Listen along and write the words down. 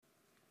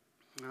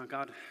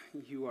God,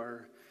 you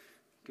are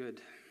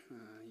good.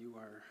 You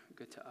are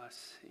good to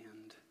us,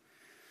 and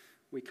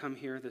we come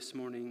here this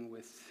morning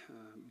with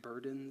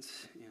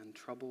burdens and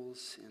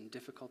troubles and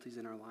difficulties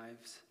in our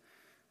lives.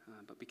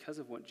 But because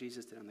of what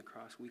Jesus did on the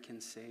cross, we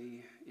can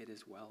say it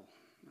is well.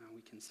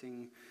 We can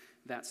sing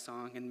that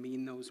song and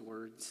mean those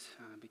words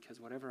because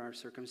whatever our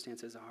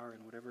circumstances are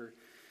and whatever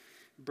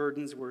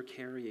burdens we're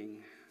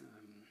carrying,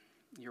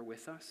 you're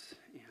with us,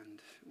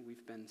 and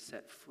we've been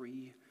set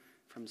free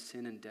from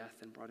sin and death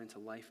and brought into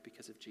life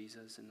because of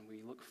Jesus. And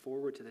we look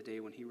forward to the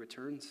day when he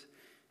returns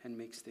and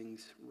makes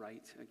things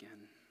right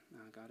again.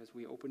 God, as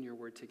we open your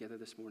word together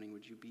this morning,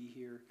 would you be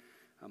here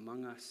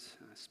among us?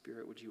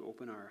 Spirit, would you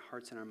open our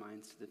hearts and our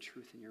minds to the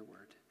truth in your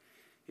word?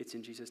 It's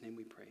in Jesus' name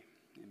we pray.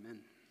 Amen.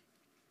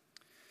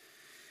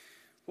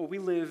 Well, we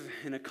live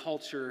in a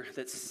culture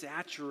that's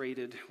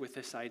saturated with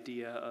this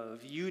idea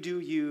of you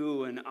do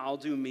you and I'll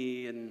do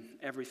me and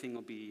everything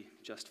will be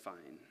just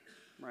fine.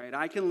 Right?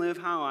 I can live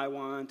how I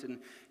want, and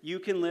you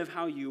can live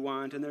how you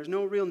want, and there's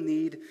no real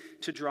need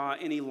to draw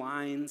any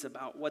lines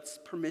about what's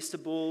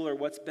permissible or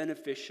what's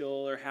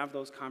beneficial or have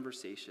those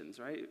conversations,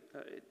 right?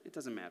 It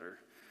doesn't matter.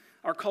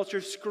 Our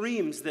culture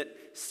screams that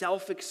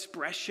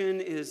self-expression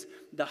is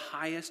the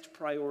highest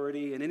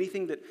priority, and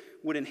anything that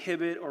would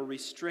inhibit or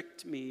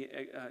restrict me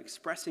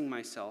expressing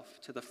myself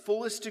to the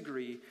fullest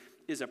degree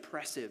is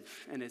oppressive,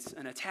 and it's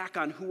an attack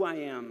on who I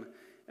am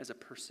as a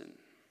person.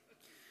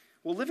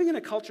 Well, living in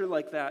a culture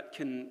like that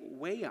can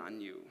weigh on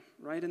you,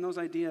 right? And those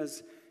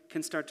ideas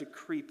can start to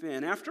creep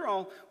in. After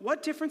all,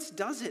 what difference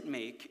does it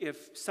make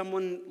if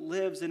someone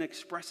lives and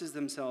expresses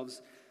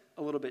themselves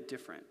a little bit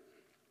different?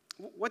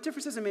 What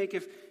difference does it make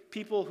if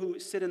people who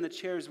sit in the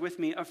chairs with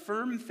me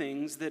affirm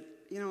things that,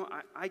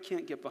 I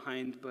can't get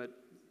behind, but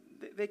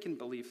they can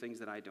believe things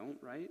that I don't,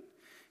 right?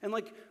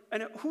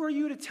 And who are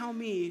you to tell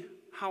me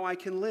how I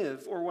can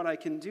live or what I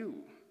can do?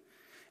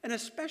 And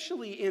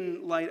especially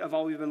in light of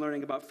all we've been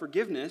learning about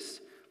forgiveness,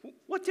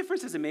 what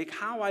difference does it make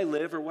how I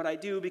live or what I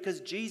do,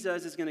 because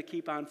Jesus is going to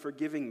keep on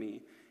forgiving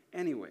me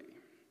anyway?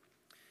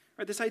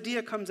 Right, this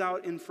idea comes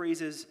out in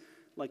phrases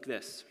like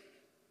this.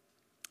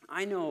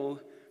 I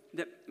know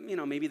that,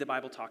 maybe the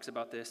Bible talks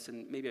about this,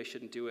 and maybe I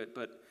shouldn't do it,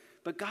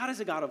 but God is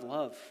a God of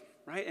love,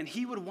 right? And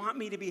he would want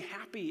me to be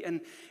happy.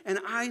 And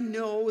I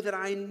know that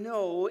I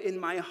know in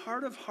my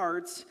heart of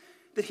hearts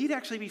that he'd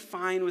actually be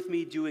fine with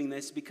me doing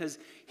this because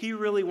he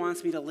really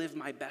wants me to live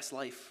my best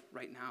life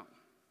right now.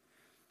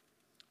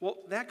 Well,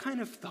 that kind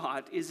of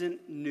thought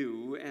isn't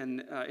new,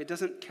 and it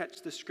doesn't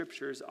catch the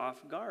scriptures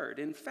off guard.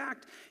 In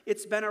fact,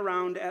 it's been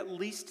around at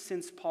least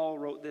since Paul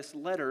wrote this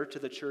letter to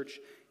the church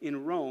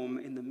in Rome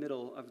in the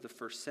middle of the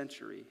first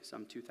century,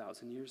 some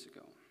 2,000 years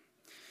ago.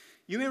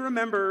 You may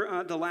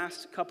remember the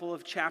last couple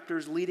of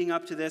chapters leading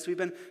up to this. We've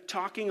been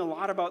talking a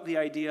lot about the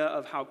idea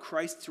of how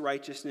Christ's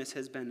righteousness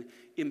has been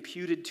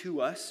imputed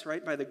to us,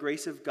 right, by the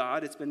grace of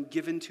God. It's been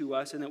given to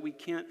us, and that we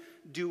can't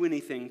do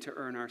anything to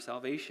earn our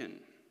salvation.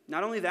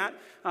 Not only that,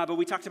 but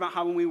we talked about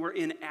how when we were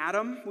in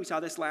Adam, we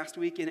saw this last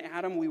week, in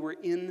Adam we were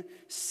in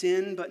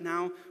sin, but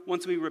now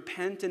once we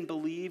repent and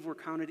believe, we're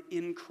counted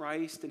in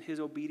Christ, and his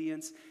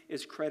obedience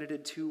is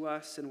credited to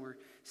us, and we're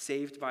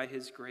saved by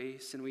his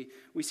grace. And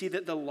we see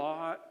that the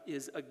law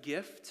is a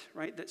gift,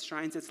 right, that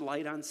shines its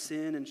light on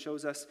sin and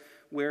shows us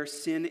where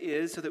sin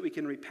is so that we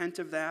can repent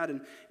of that.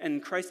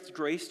 And Christ's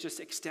grace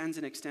just extends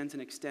and extends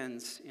and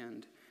extends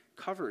and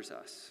covers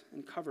us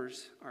and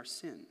covers our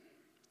sin.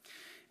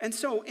 And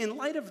so, in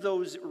light of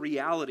those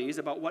realities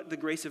about what the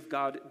grace of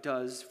God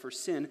does for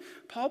sin,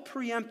 Paul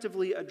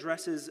preemptively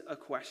addresses a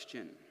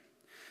question.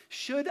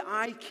 Should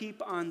I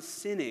keep on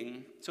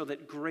sinning so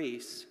that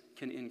grace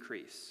can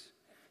increase?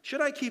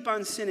 Should I keep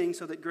on sinning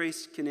so that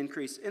grace can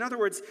increase? In other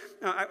words,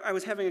 I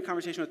was having a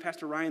conversation with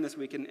Pastor Ryan this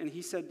week, and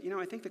he said,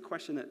 I think the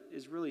question that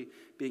is really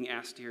being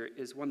asked here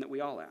is one that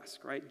we all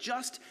ask, right?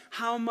 Just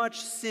how much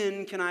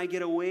sin can I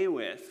get away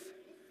with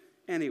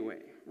anyway?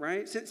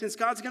 Right? Since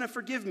God's going to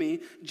forgive me,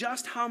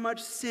 just how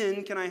much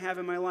sin can I have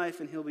in my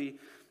life and he'll be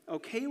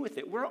okay with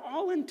it? We're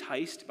all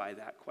enticed by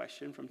that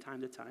question from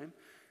time to time,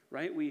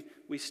 right? We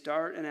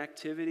start an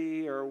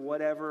activity or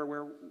whatever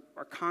where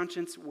our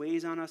conscience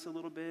weighs on us a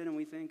little bit and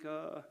we think,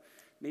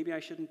 maybe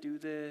I shouldn't do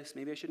this,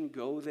 maybe I shouldn't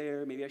go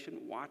there, maybe I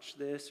shouldn't watch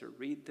this or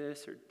read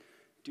this or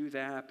do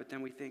that. But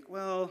then we think,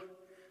 well,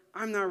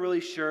 I'm not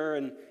really sure,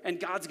 and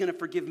God's going to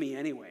forgive me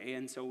anyway,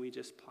 and so we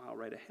just plow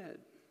right ahead.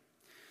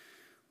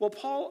 Well,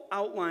 Paul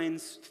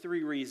outlines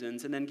 3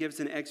 reasons and then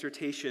gives an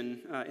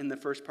exhortation in the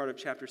first part of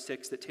chapter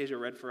 6 that Tasia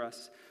read for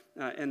us.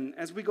 And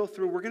as we go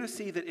through, we're going to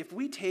see that if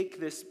we take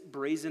this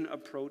brazen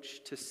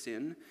approach to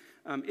sin,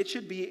 it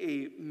should be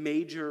a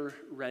major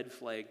red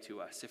flag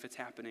to us if it's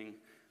happening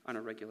on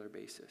a regular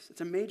basis.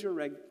 It's a major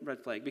red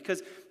flag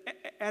because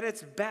at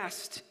its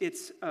best,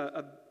 it's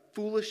a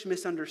foolish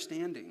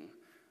misunderstanding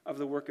of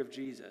the work of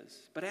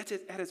Jesus. But at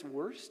its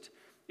worst,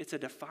 it's a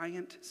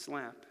defiant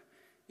slap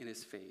in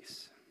his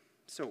face.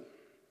 So,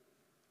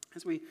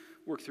 as we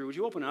work through, would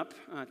you open up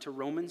to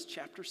Romans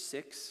chapter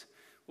 6?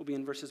 We'll be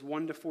in verses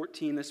 1 to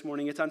 14 this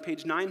morning. It's on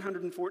page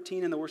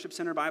 914 in the Worship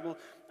Center Bible.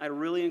 I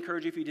really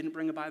encourage you, if you didn't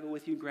bring a Bible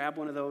with you, grab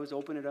one of those,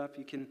 open it up.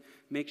 You can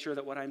make sure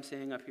that what I'm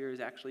saying up here is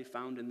actually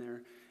found in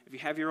there. If you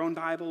have your own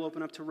Bible,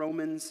 open up to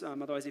Romans.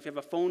 Otherwise, if you have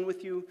a phone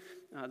with you,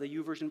 the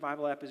YouVersion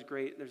Bible app is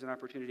great. There's an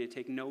opportunity to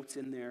take notes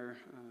in there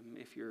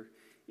if you're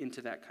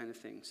into that kind of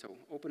thing. So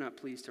open up,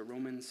 please, to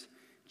Romans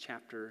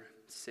chapter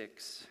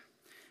 6.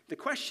 The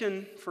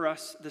question for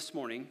us this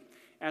morning,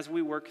 as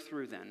we work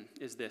through then,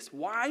 is this: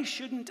 why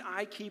shouldn't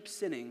I keep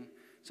sinning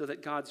so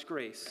that God's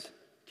grace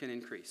can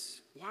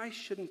increase? Why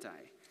shouldn't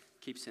I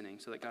keep sinning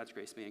so that God's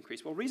grace may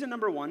increase? Well, reason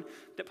number one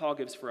that Paul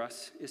gives for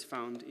us is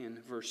found in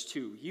verse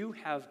 2. You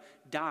have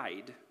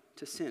died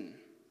to sin.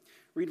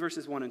 Read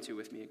verses 1 and 2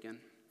 with me again.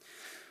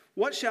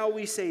 What shall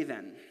we say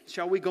then?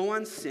 Shall we go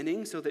on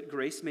sinning so that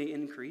grace may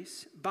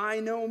increase? By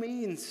no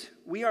means.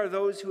 We are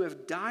those who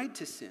have died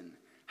to sin.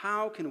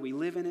 How can we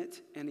live in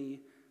it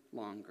any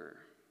longer?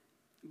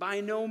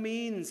 By no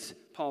means,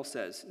 Paul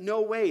says.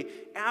 No way.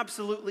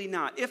 Absolutely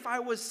not. If I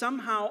was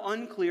somehow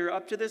unclear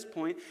up to this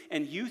point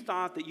and you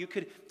thought that you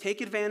could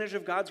take advantage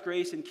of God's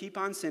grace and keep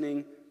on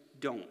sinning,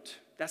 don't.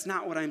 That's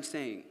not what I'm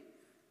saying.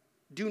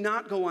 Do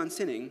not go on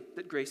sinning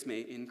that grace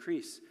may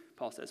increase,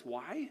 Paul says.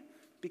 Why?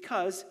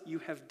 Because you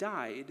have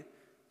died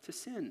to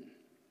sin.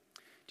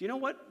 Do you know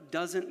what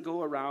doesn't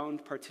go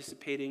around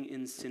participating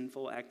in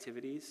sinful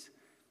activities?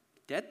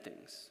 Dead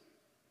things.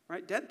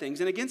 Right? Dead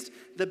things. And against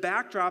the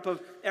backdrop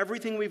of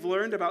everything we've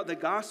learned about the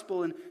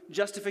gospel and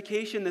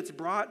justification that's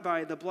brought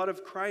by the blood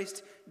of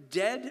Christ,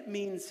 dead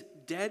means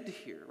dead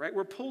here, right?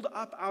 We're pulled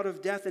up out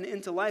of death and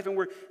into life, and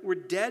we're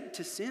dead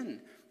to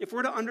sin. If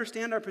we're to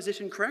understand our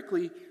position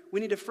correctly, we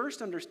need to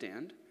first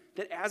understand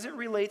that as it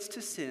relates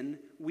to sin,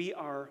 we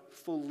are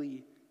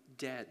fully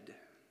dead.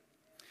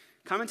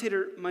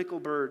 Commentator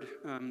Michael Bird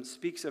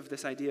speaks of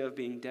this idea of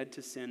being dead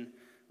to sin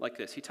like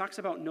this. He talks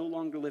about no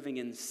longer living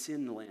in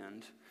sin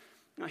land.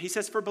 He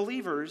says, for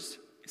believers,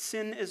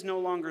 sin is no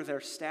longer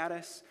their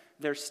status,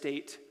 their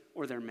state,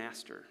 or their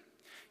master.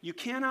 You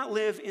cannot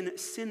live in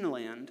sin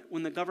land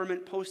when the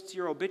government posts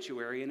your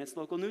obituary in its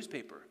local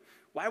newspaper.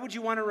 Why would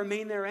you want to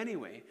remain there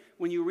anyway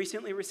when you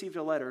recently received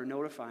a letter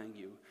notifying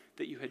you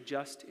that you had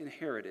just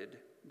inherited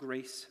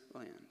grace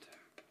land?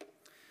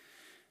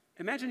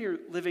 Imagine you're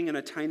living in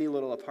a tiny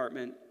little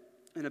apartment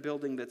in a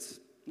building that's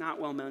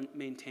not well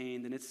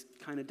maintained, and it's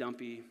kind of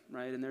dumpy,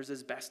 right? And there's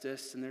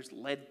asbestos, and there's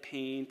lead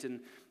paint, and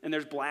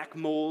there's black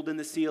mold in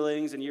the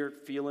ceilings, and you're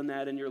feeling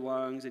that in your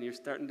lungs, and you're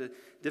starting to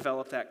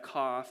develop that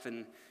cough,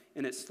 and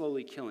it's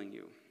slowly killing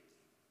you.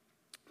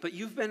 But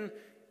you've been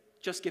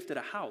just gifted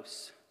a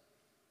house.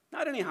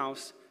 Not any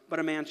house, but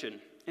a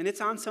mansion. And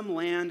it's on some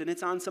land, and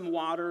it's on some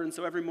water, and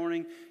so every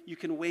morning you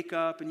can wake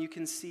up, and you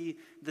can see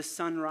the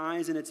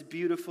sunrise, and it's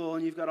beautiful,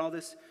 and you've got all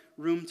this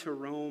room to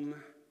roam.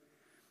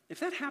 If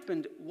that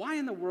happened, why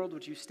in the world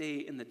would you stay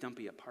in the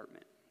dumpy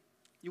apartment?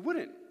 You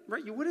wouldn't,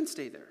 right? You wouldn't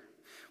stay there.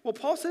 Well,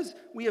 Paul says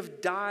we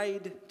have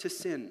died to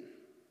sin.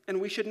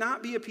 And we should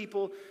not be a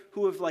people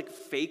who have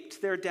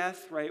faked their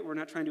death, right? We're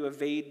not trying to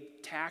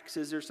evade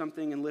taxes or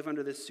something and live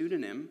under this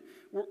pseudonym.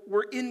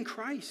 We're in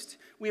Christ.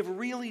 We have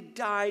really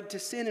died to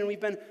sin, and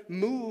we've been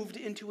moved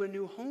into a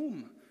new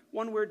home,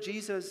 one where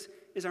Jesus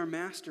is our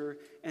master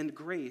and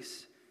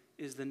grace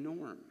is the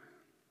norm.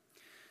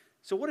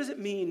 So what does it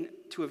mean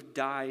to have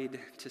died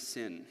to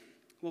sin?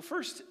 Well,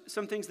 first,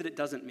 some things that it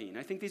doesn't mean.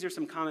 I think these are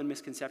some common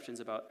misconceptions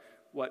about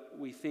what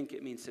we think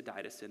it means to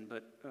die to sin,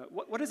 but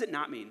what does it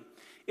not mean?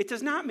 It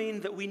does not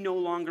mean that we no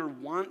longer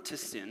want to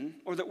sin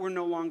or that we're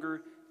no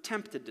longer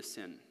tempted to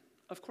sin.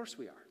 Of course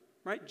we are,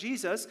 right?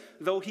 Jesus,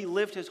 though he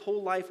lived his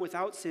whole life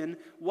without sin,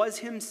 was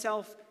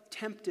himself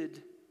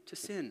tempted to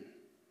sin.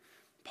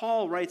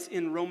 Paul writes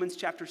in Romans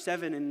chapter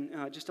 7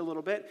 in just a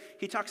little bit,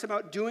 he talks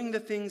about doing the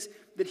things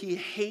that he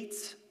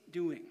hates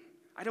doing.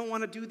 I don't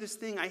want to do this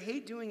thing. I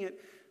hate doing it,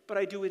 but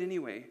I do it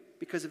anyway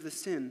because of the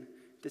sin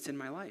that's in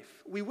my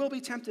life. We will be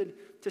tempted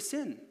to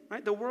sin,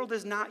 right? The world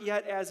is not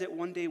yet as it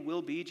one day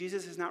will be.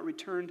 Jesus has not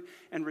returned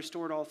and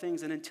restored all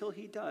things, and until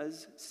he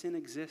does, sin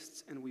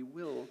exists and we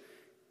will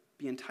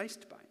be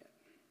enticed by it.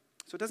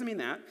 So it doesn't mean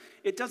that.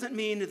 It doesn't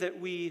mean that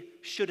we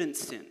shouldn't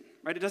sin,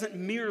 right? It doesn't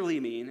merely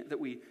mean that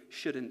we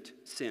shouldn't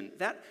sin.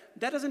 That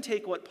doesn't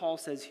take what Paul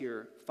says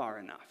here far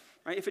enough.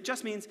 Right? If it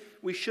just means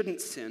we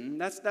shouldn't sin,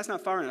 that's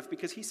not far enough,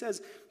 because he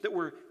says that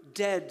we're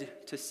dead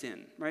to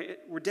sin, right?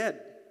 We're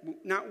dead.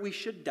 Not we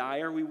should die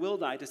or we will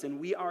die to sin.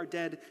 We are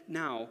dead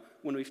now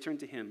when we've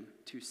turned to him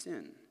to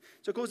sin.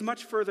 So it goes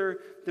much further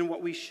than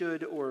what we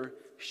should or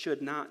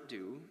should not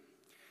do.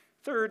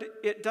 Third,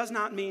 it does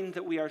not mean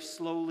that we are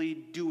slowly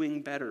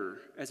doing better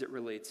as it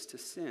relates to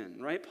sin,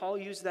 right? Paul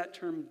used that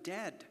term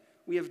dead.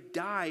 We have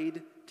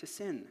died to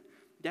sin.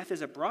 Death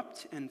is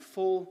abrupt and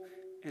full,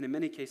 and in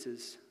many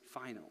cases,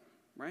 final.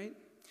 Right?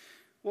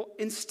 Well,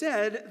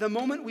 instead, the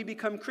moment we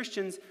become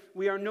Christians,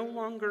 we are no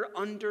longer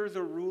under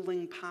the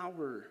ruling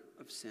power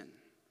of sin.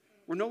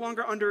 We're no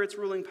longer under its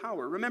ruling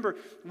power. Remember,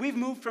 we've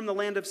moved from the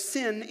land of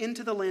sin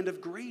into the land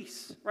of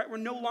grace, right? We're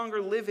no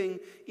longer living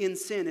in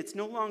sin. It's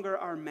no longer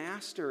our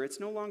master. It's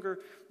no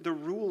longer the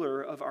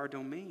ruler of our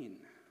domain.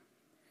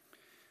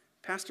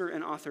 Pastor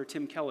and author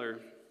Tim Keller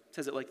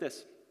says it like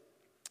this.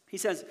 He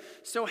says,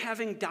 "So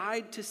having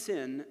died to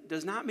sin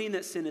does not mean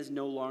that sin is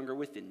no longer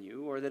within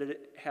you or that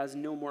it has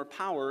no more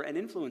power and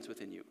influence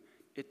within you.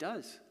 It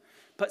does.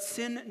 But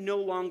sin no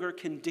longer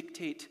can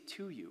dictate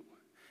to you.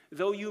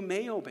 Though you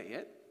may obey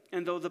it,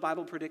 and though the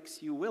Bible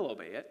predicts you will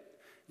obey it,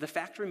 the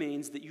fact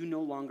remains that you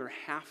no longer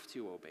have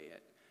to obey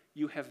it.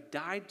 You have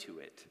died to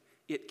it.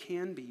 It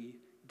can be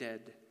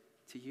dead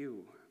to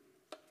you.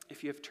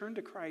 If you have turned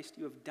to Christ,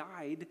 you have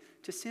died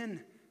to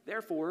sin.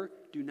 Therefore,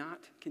 do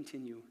not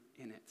continue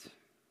in it."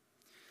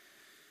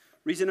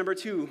 Reason number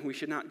 2, we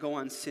should not go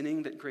on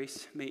sinning that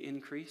grace may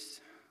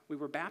increase. We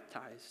were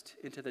baptized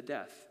into the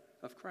death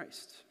of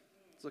Christ.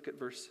 Let's look at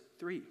verse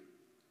 3.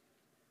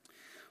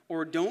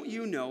 "Or don't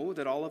you know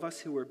that all of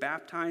us who were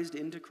baptized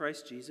into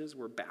Christ Jesus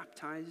were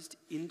baptized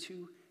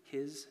into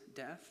his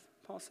death?"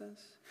 Paul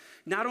says.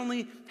 Not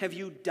only have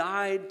you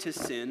died to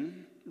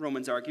sin,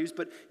 Romans argues,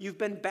 but you've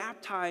been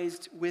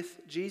baptized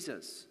with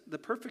Jesus, the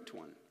perfect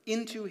one,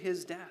 into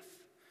his death.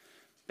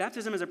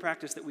 Baptism is a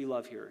practice that we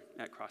love here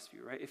at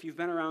Crossview, right? If you've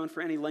been around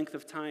for any length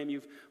of time,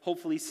 you've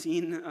hopefully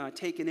seen,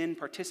 taken in,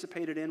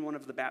 participated in one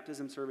of the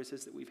baptism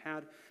services that we've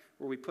had,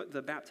 where we put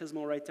the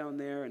baptismal right down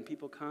there and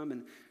people come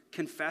and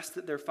confess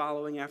that they're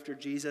following after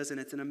Jesus, and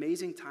it's an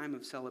amazing time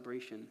of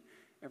celebration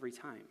every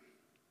time,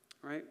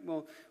 right?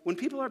 Well, when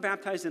people are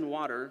baptized in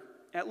water,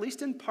 at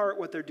least in part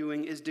what they're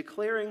doing is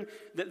declaring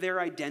that their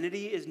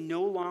identity is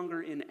no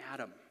longer in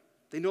Adam.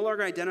 They no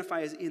longer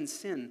identify as in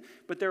sin,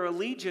 but their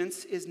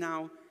allegiance is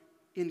now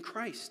in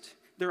Christ.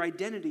 Their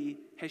identity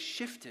has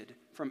shifted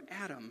from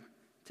Adam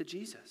to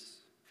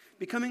Jesus.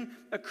 Becoming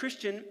a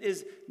Christian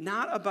is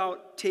not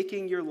about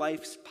taking your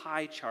life's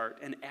pie chart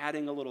and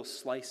adding a little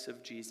slice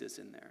of Jesus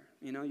in there.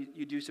 You know,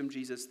 you do some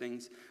Jesus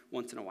things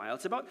once in a while.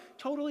 It's about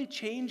totally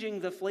changing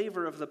the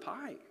flavor of the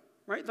pie,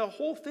 right? The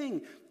whole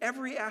thing,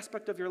 every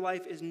aspect of your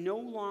life is no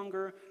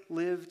longer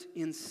lived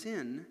in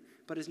sin,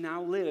 but is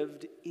now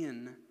lived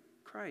in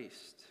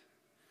Christ.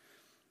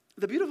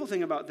 The beautiful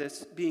thing about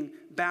this, being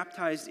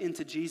baptized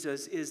into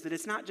Jesus, is that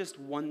it's not just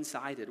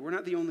one-sided. We're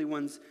not the only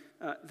ones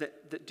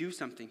that do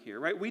something here,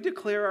 right? We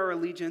declare our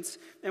allegiance,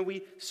 and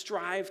we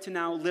strive to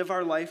now live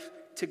our life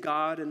to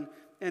God.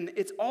 And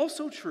it's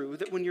also true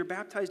that when you're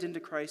baptized into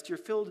Christ, you're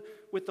filled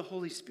with the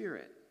Holy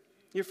Spirit.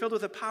 You're filled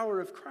with the power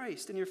of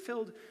Christ, and you're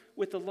filled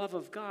with the love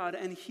of God,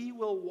 and he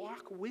will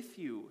walk with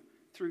you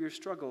through your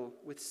struggle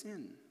with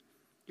sin.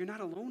 You're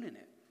not alone in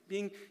it.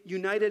 Being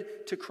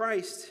united to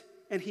Christ,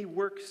 and he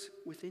works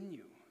within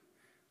you.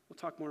 We'll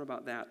talk more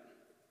about that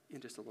in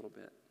just a little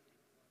bit.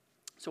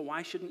 So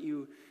why shouldn't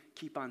you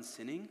keep on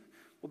sinning?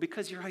 Well,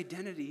 because your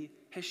identity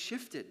has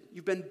shifted.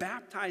 You've been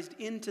baptized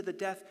into the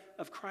death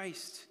of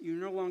Christ. You're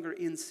no longer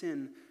in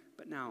sin,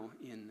 but now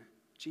in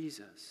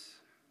Jesus.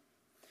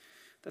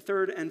 The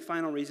third and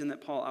final reason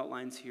that Paul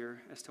outlines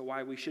here as to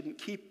why we shouldn't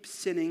keep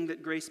sinning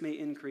that grace may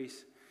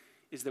increase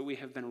is that we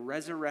have been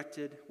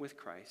resurrected with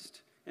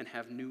Christ and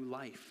have new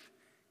life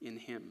in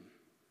him.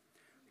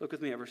 Look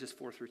with me at verses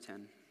 4 through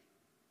 10.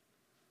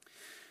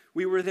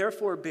 "We were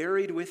therefore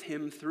buried with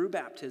him through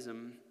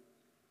baptism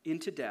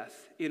into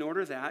death, in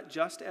order that,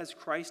 just as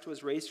Christ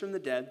was raised from the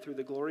dead through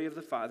the glory of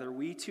the Father,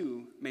 we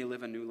too may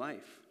live a new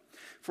life.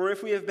 For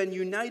if we have been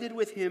united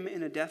with him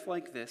in a death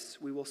like this,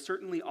 we will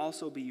certainly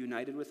also be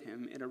united with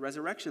him in a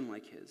resurrection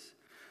like his.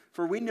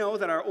 For we know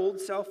that our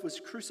old self was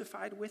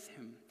crucified with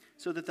him,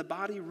 so that the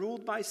body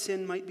ruled by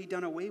sin might be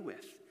done away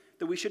with,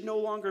 that we should no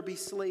longer be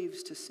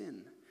slaves to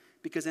sin,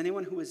 because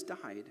anyone who has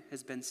died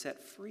has been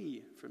set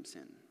free from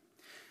sin.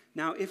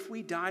 Now, if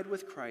we died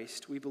with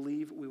Christ, we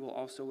believe we will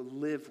also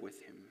live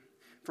with him.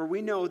 For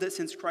we know that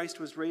since Christ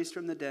was raised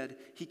from the dead,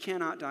 he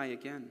cannot die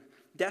again.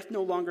 Death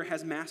no longer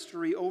has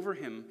mastery over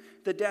him.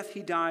 The death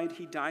he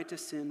died to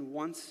sin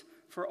once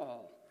for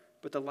all.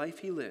 But the life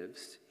he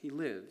lives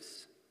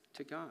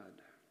to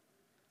God."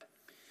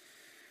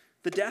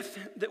 The death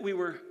that we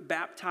were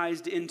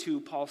baptized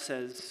into, Paul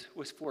says,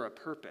 was for a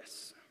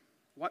purpose.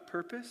 What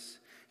purpose?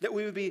 That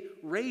we would be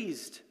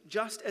raised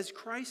just as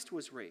Christ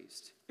was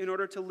raised, in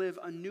order to live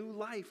a new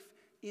life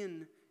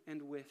in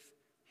and with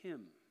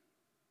him.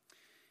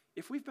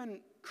 If we've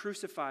been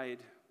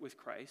crucified with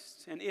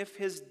Christ, and if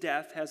his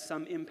death has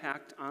some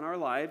impact on our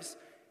lives,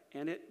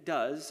 and it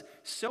does,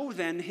 so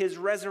then his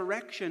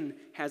resurrection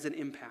has an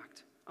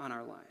impact on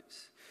our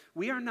lives.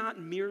 We are not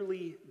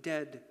merely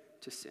dead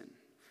to sin.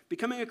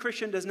 Becoming a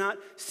Christian does not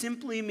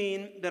simply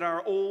mean that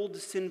our old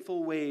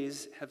sinful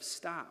ways have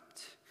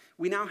stopped.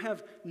 We now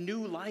have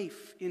new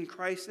life in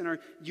Christ and are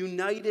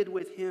united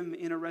with him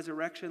in a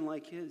resurrection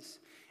like his.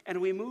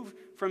 And we move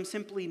from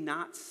simply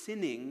not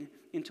sinning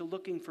into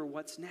looking for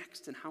what's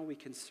next and how we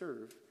can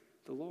serve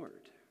the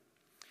Lord.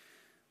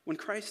 When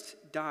Christ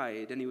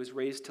died and he was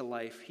raised to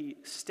life, he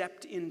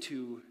stepped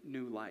into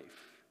new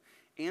life.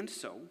 And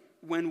so,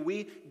 when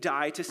we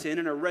die to sin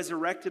and are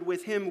resurrected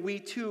with him, we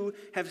too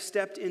have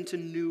stepped into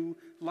new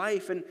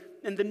life. And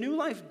the new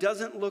life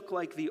doesn't look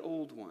like the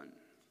old one,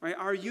 right?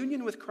 Our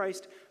union with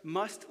Christ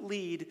must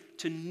lead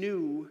to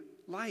new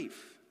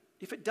life.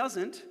 If it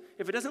doesn't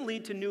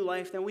lead to new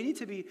life, then we need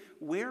to be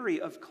wary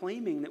of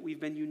claiming that we've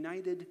been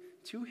united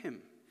to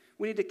him.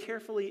 We need to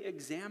carefully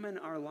examine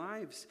our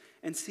lives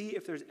and see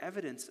if there's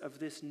evidence of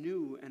this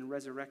new and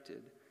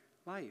resurrected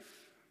life.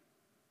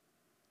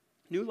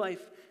 New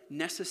life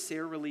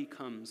necessarily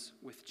comes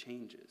with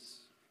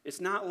changes.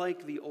 It's not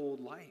like the old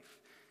life.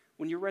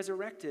 When you're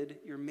resurrected,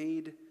 you're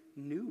made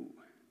new.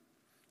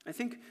 I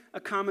think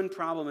a common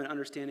problem in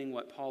understanding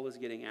what Paul is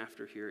getting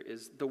after here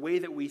is the way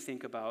that we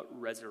think about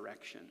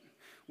resurrection.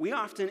 We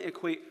often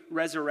equate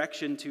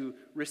resurrection to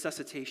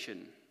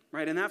resuscitation,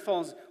 right? And that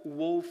falls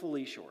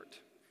woefully short.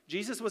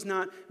 Jesus was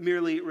not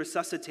merely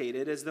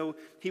resuscitated as though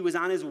he was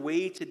on his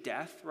way to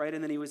death, right?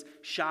 And then he was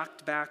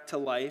shocked back to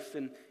life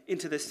and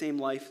into the same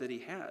life that he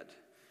had.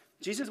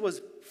 Jesus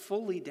was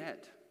fully dead.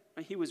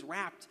 Right? He was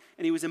wrapped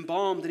and he was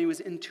embalmed and he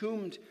was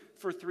entombed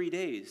for 3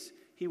 days.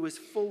 He was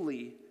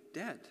fully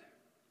dead.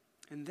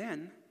 And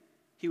then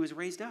he was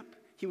raised up.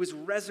 He was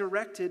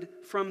resurrected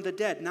from the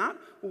dead, not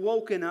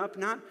woken up,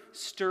 not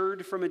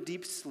stirred from a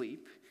deep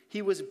sleep.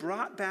 He was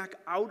brought back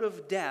out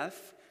of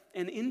death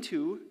and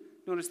into,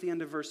 notice the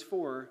end of verse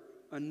 4,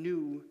 a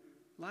new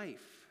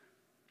life.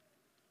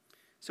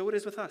 So it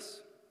is with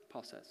us,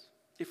 Paul says.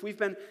 If we've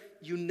been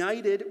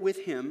united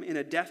with him in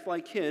a death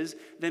like his,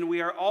 then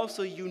we are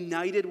also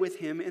united with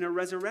him in a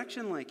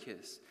resurrection like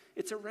his.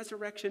 It's a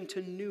resurrection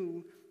to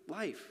new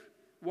life,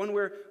 one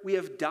where we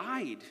have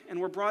died and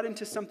we're brought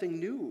into something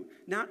new,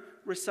 not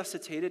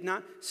resuscitated,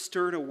 not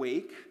stirred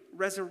awake,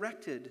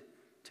 resurrected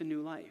to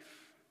new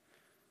life.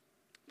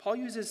 Paul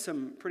uses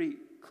some pretty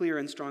clear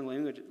and strong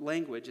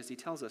language as he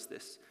tells us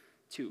this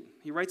too.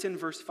 He writes in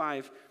verse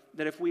 5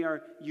 that if we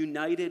are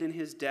united in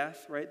his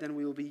death, right, then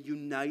we will be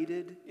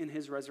united in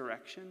his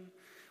resurrection.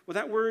 Well,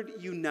 that word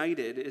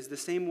united is the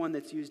same one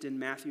that's used in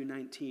Matthew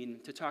 19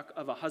 to talk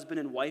of a husband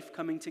and wife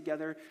coming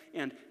together,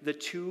 and the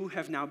two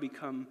have now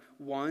become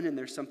one, and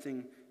there's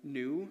something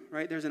new,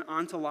 right? There's an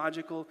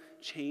ontological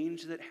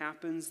change that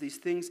happens. These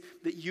things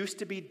that used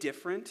to be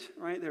different,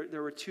 right?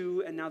 There were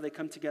two, and now they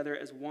come together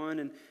as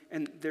one,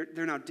 and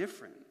they're now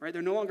different, right?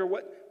 They're no longer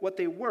what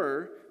they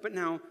were, but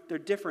now they're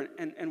different,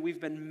 and we've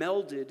been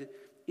melded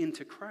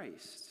into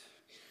Christ.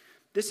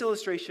 This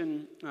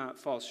illustration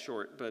falls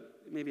short, but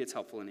maybe it's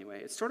helpful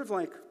anyway. It's sort of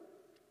like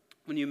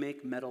when you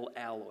make metal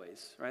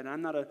alloys, right? And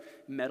I'm not a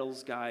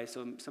metals guy,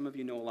 so some of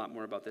you know a lot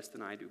more about this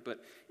than I do.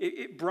 But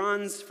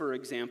bronze, for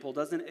example,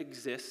 doesn't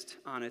exist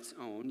on its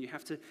own. You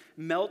have to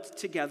melt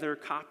together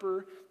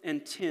copper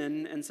and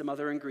tin and some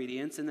other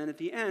ingredients, and then at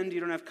the end, you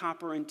don't have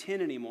copper and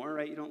tin anymore,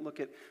 right? You don't look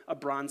at a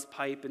bronze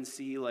pipe and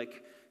see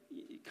like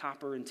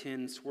copper and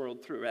tin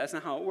swirled through. That's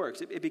not how it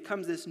works. It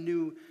becomes this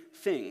new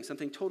thing,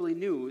 something totally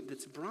new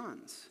that's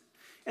bronze.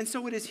 And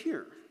so it is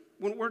here.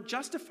 When we're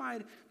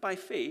justified by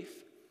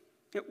faith,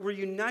 we're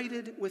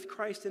united with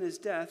Christ in his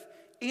death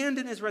and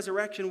in his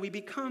resurrection, we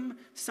become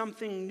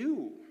something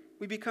new.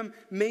 We become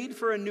made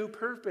for a new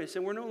purpose,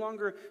 and we're no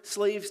longer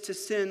slaves to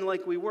sin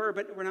like we were,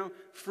 but we're now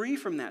free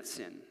from that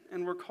sin,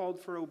 and we're called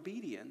for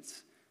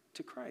obedience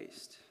to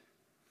Christ.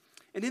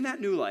 And in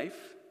that new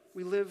life,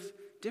 we live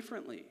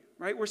differently.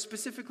 Right?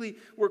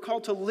 We're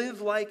called to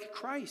live like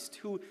Christ,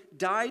 who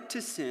died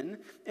to sin,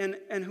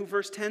 and who,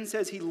 verse 10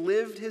 says, he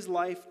lived his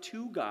life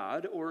to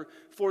God, or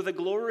for the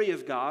glory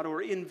of God,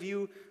 or in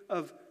view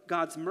of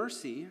God's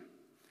mercy.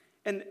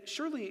 And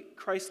surely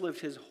Christ lived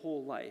his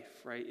whole life,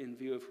 right, in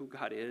view of who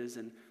God is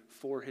and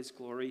for his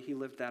glory. He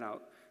lived that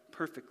out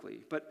perfectly.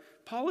 But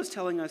Paul is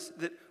telling us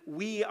that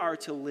we are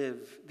to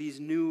live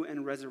these new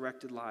and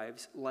resurrected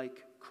lives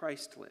like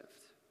Christ lived.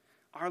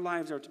 Our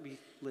lives are to be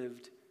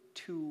lived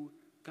to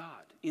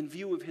God, in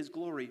view of his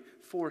glory,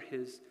 for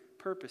his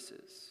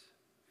purposes.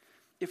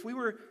 If we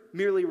were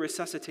merely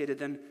resuscitated,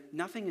 then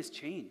nothing has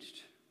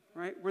changed,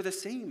 right? We're the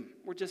same.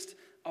 We're just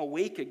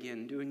awake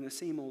again, doing the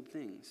same old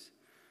things.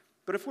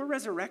 But if we're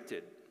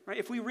resurrected, right,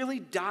 if we really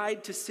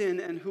died to sin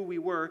and who we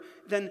were,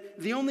 then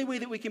the only way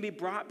that we can be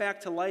brought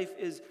back to life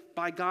is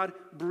by God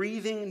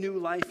breathing new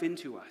life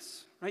into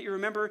us. Right? You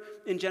remember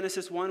in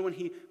Genesis 1 when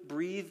he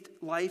breathed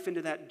life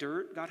into that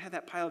dirt? God had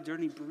that pile of dirt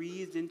and he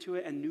breathed into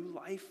it and new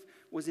life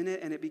was in it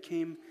and it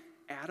became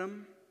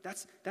Adam.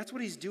 That's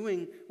what he's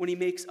doing when he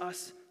makes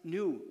us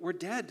new. We're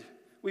dead.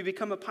 We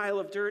become a pile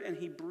of dirt and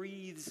he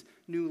breathes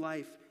new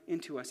life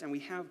into us and we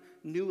have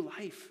new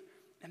life.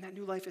 And that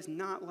new life is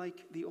not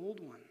like the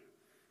old one.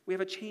 We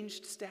have a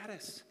changed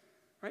status.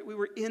 Right? We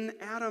were in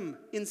Adam,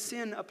 in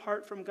sin,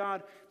 apart from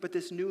God, but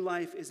this new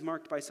life is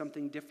marked by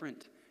something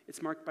different.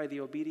 It's marked by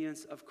the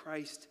obedience of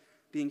Christ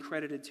being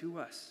credited to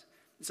us.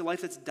 It's a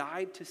life that's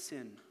died to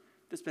sin,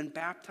 that's been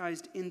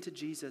baptized into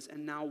Jesus,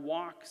 and now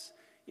walks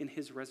in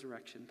his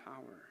resurrection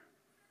power.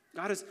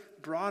 God has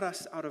brought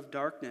us out of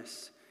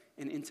darkness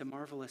and into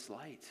marvelous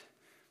light.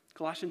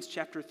 Colossians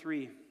chapter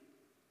 3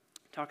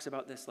 talks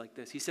about this like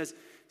this. He says,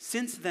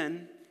 "Since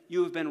then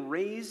you have been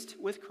raised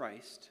with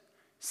Christ,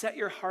 Set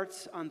your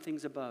hearts on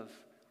things above,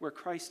 where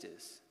Christ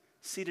is,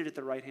 seated at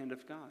the right hand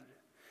of God.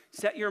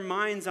 Set your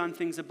minds on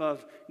things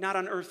above, not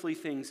on earthly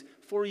things,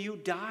 for you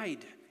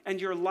died, and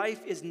your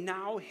life is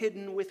now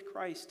hidden with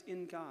Christ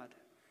in God.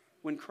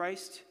 When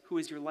Christ, who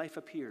is your life,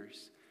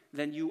 appears,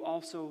 then you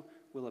also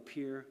will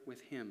appear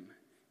with him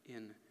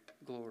in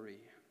glory.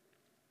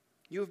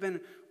 You have been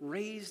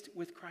raised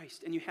with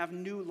Christ, and you have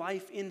new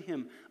life in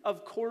him.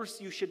 Of course,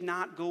 you should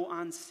not go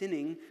on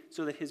sinning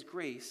so that his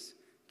grace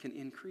can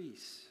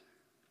increase.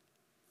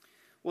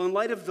 Well, in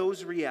light of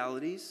those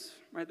realities,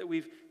 right, that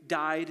we've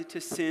died to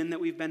sin, that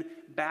we've been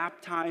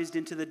baptized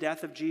into the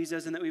death of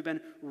Jesus, and that we've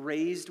been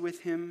raised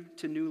with him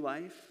to new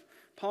life,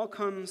 Paul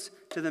comes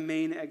to the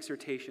main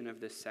exhortation of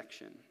this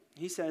section.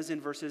 He says in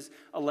verses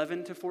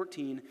 11 to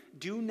 14,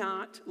 do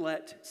not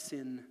let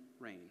sin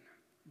reign.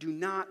 Do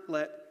not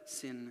let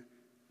sin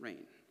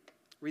reign.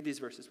 Read these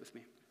verses with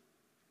me.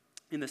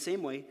 In the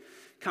same way,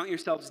 count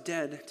yourselves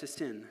dead to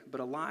sin, but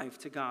alive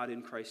to God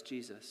in Christ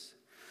Jesus.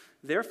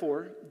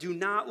 Therefore, do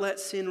not let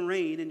sin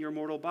reign in your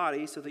mortal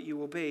body so that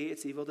you obey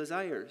its evil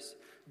desires.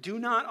 Do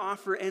not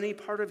offer any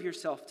part of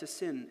yourself to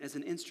sin as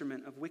an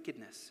instrument of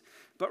wickedness,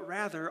 but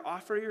rather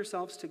offer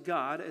yourselves to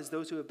God as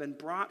those who have been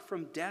brought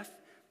from death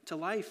to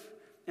life,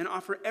 and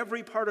offer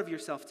every part of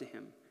yourself to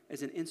him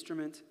as an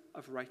instrument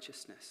of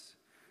righteousness.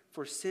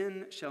 For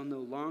sin shall no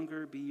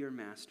longer be your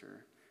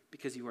master,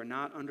 because you are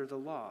not under the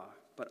law,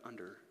 but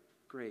under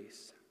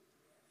grace.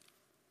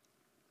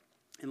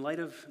 In light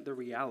of the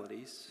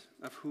realities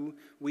of who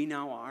we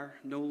now are,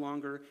 no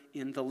longer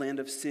in the land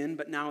of sin,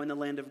 but now in the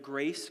land of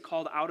grace,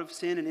 called out of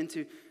sin and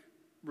into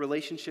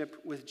relationship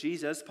with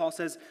Jesus, Paul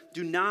says,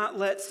 do not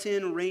let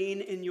sin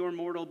reign in your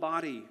mortal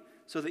body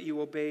so that you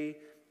obey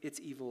its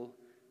evil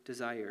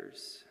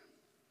desires.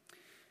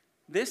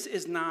 This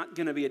is not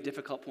going to be a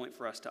difficult point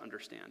for us to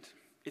understand.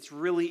 It's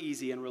really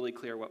easy and really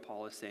clear what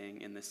Paul is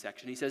saying in this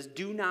section. He says,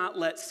 do not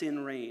let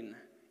sin reign.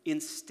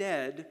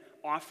 Instead,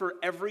 offer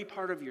every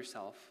part of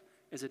yourself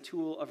as a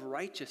tool of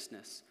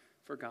righteousness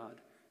for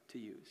God to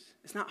use.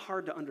 It's not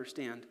hard to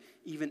understand,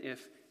 even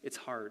if it's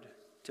hard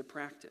to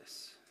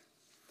practice.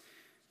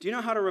 Do you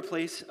know how to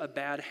replace a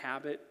bad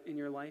habit in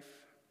your life?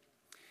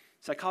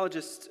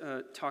 Psychologists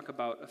talk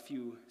about a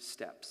few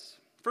steps.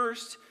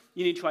 First,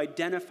 you need to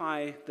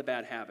identify the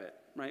bad habit,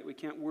 right? We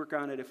can't work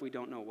on it if we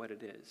don't know what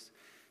it is.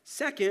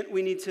 Second,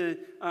 we need to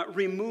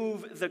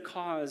remove the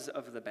cause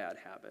of the bad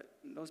habit.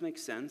 Those make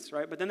sense,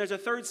 right? But then there's a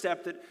third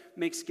step that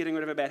makes getting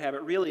rid of a bad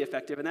habit really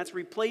effective, and that's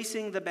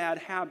replacing the bad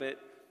habit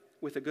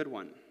with a good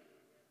one.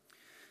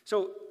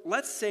 So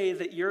let's say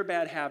that your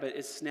bad habit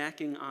is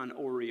snacking on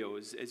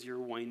Oreos as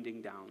you're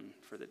winding down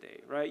for the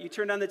day, right? You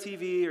turned on the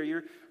TV or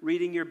you're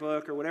reading your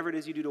book or whatever it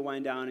is you do to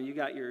wind down, and you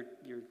got your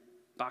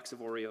box of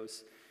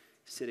Oreos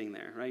sitting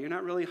there, right? You're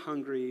not really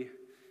hungry,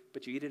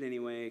 but you eat it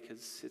anyway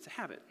because it's a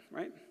habit,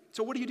 right?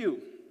 So what do?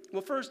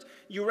 Well, first,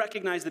 you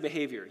recognize the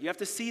behavior. You have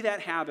to see that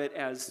habit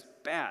as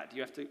bad.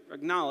 You have to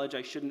acknowledge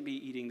I shouldn't be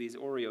eating these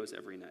Oreos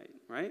every night,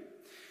 right?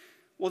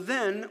 Well,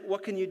 then,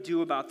 what can you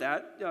do about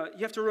that?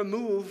 You have to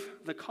remove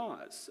the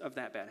cause of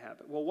that bad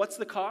habit. Well, what's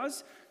the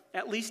cause?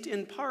 At least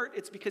in part,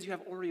 it's because you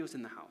have Oreos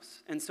in the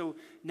house. And so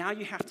now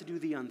you have to do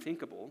the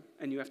unthinkable,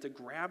 and you have to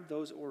grab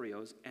those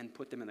Oreos and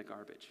put them in the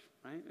garbage,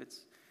 right?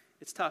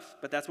 It's tough,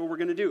 but that's what we're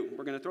going to do.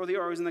 We're going to throw the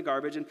Oreos in the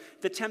garbage, and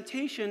the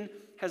temptation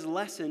has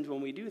lessened when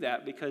we do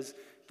that because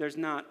there's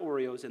not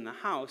Oreos in the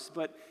house,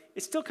 but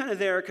it's still kind of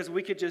there because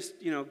we could just,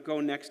 go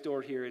next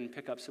door here and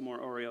pick up some more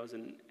Oreos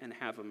and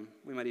have them.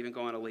 We might even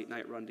go on a late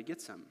night run to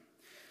get some.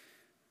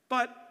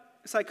 But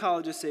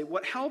psychologists say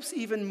what helps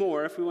even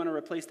more if we want to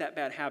replace that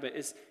bad habit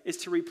is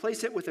to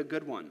replace it with a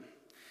good one.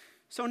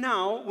 So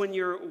now, when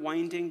you're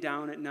winding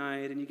down at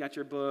night and you got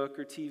your book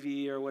or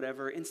TV or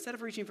whatever, instead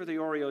of reaching for the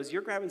Oreos,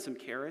 you're grabbing some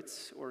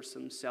carrots or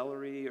some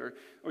celery, or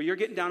you're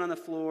getting down on the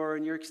floor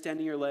and you're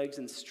extending your legs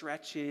and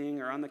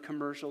stretching, or on the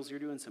commercials, you're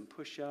doing some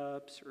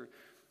push-ups or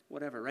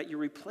whatever, right? You're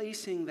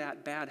replacing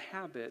that bad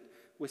habit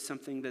with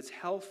something that's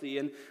healthy.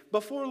 And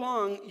before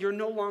long, you're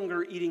no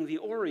longer eating the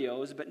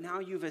Oreos, but now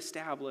you've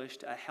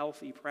established a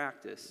healthy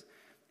practice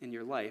in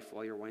your life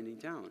while you're winding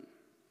down.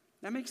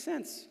 That makes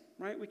sense.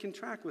 Right? We can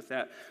track with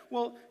that.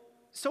 Well,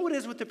 so it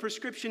is with the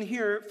prescription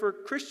here for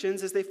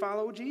Christians as they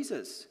follow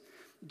Jesus.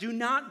 Do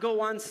not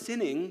go on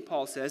sinning,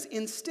 Paul says.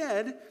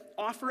 Instead,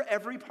 offer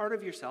every part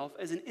of yourself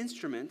as an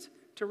instrument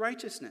to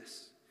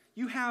righteousness.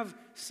 You have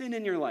sin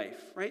in your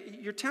life, right?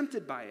 You're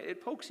tempted by it.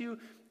 It pokes you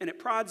and it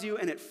prods you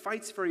and it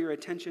fights for your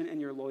attention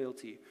and your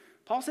loyalty.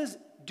 Paul says,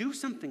 do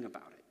something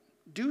about it.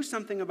 Do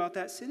something about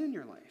that sin in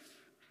your life.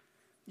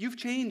 You've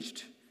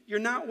changed. You're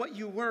not what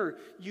you were.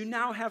 You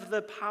now have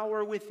the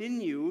power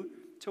within you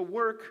to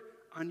work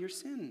on your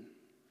sin.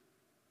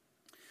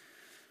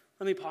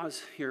 Let me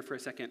pause here for a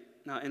second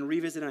and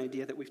revisit an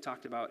idea that we've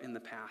talked about in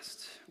the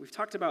past. We've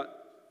talked about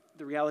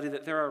the reality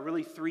that there are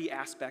really three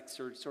aspects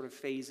or sort of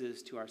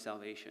phases to our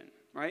salvation,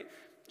 right?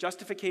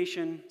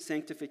 Justification,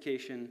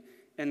 sanctification,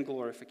 and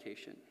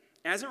glorification.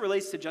 As it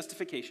relates to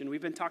justification,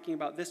 we've been talking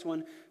about this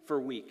one for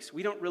weeks.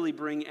 We don't really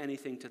bring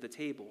anything to the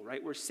table,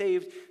 right? We're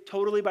saved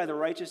totally by the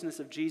righteousness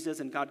of Jesus,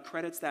 and God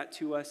credits that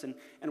to us, and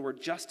we're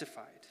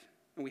justified.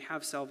 And we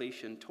have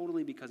salvation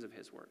totally because of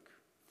his work.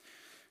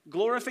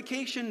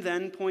 Glorification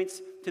then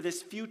points to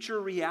this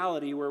future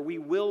reality where we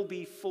will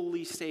be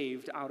fully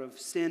saved out of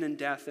sin and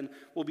death and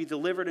will be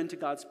delivered into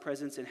God's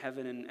presence in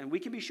heaven. And we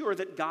can be sure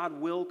that God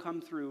will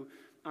come through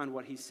on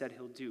what he said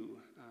he'll do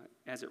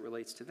as it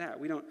relates to that.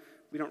 We don't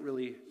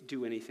really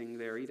do anything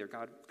there either.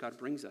 God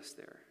brings us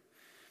there.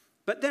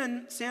 But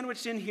then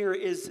sandwiched in here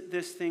is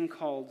this thing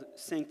called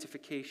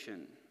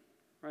sanctification.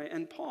 Right?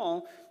 And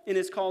Paul, in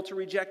his call to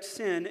reject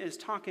sin, is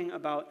talking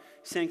about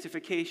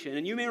sanctification.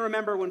 And you may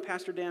remember when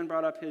Pastor Dan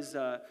brought up his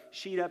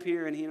sheet up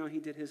here, and he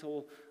did his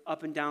whole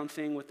up and down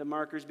thing with the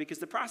markers, because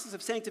the process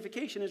of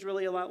sanctification is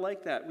really a lot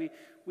like that.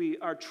 We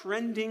are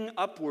trending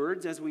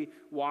upwards as we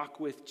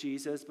walk with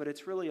Jesus, but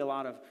it's really a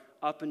lot of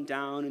up and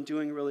down and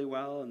doing really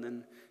well and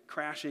then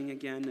crashing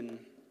again.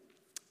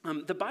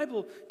 And the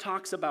Bible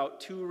talks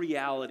about two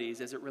realities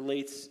as it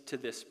relates to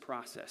this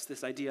process,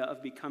 this idea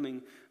of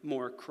becoming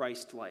more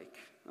Christ-like,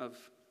 of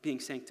being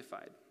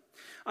sanctified.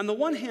 On the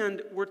one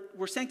hand,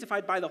 we're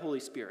sanctified by the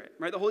Holy Spirit,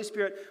 right? The Holy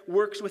Spirit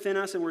works within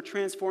us and we're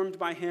transformed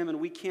by him, and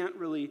we can't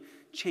really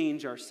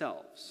change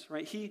ourselves,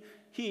 right?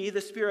 He,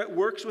 the Spirit,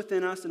 works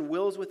within us and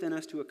wills within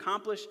us to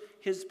accomplish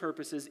his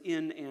purposes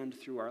in and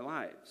through our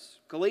lives.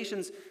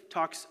 Galatians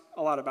talks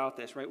a lot about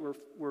this, right?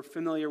 We're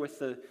familiar with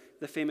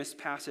the famous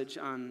passage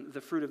on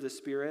the fruit of the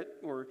Spirit,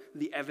 or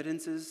the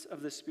evidences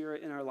of the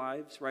Spirit in our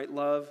lives, right?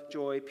 Love,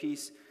 joy,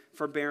 peace,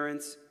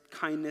 forbearance,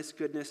 kindness,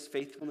 goodness,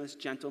 faithfulness,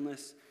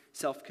 gentleness,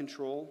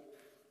 self-control.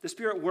 The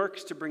Spirit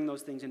works to bring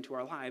those things into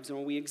our lives, and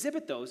when we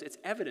exhibit those, it's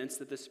evidence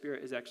that the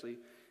Spirit is actually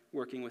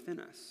working within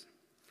us.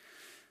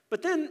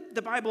 But then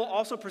the Bible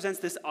also presents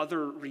this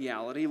other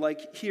reality,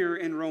 like here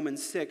in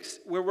Romans 6,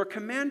 where we're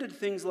commanded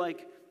things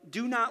like,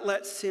 do not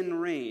let sin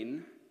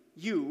reign.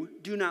 You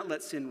do not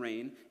let sin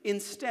reign.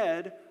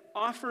 Instead,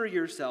 offer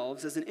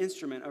yourselves as an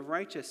instrument of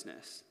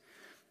righteousness.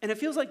 And it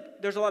feels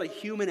like there's a lot of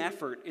human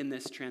effort in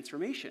this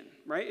transformation,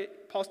 right?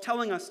 Paul's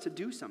telling us to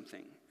do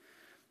something.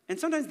 And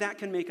sometimes that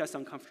can make us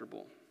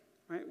uncomfortable,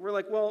 right? We're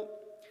like, well,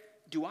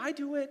 do I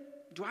do it?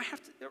 Do I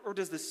have to, or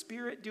does the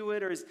Spirit do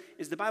it? Or is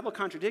the Bible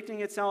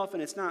contradicting itself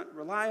and it's not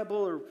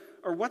reliable?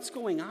 Or what's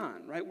going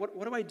on, right?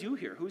 What do I do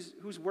here?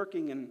 Who's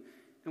working and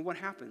what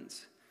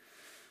happens?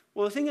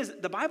 Well, the thing is,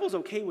 the Bible's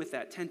okay with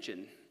that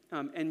tension,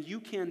 and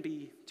you can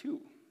be too.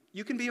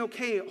 You can be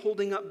okay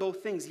holding up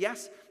both things.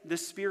 Yes, the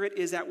Spirit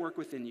is at work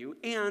within you,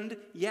 and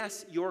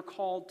yes, you're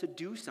called to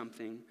do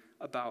something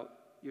about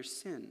your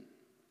sin.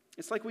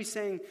 It's like we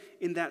sang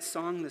in that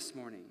song this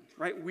morning,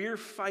 right? We're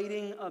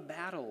fighting a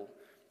battle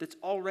that's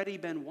already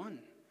been won.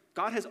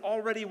 God has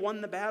already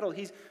won the battle.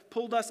 He's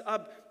pulled us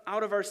up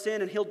out of our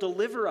sin, and he'll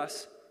deliver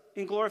us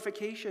in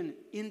glorification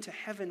into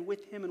heaven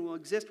with him, and we'll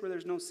exist where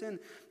there's no sin.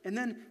 And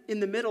then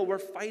in the middle, we're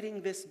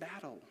fighting this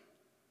battle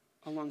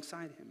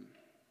alongside him.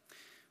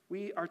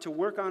 We are to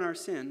work on our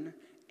sin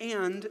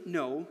and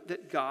know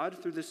that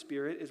God, through the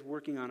Spirit, is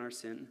working on our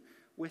sin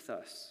with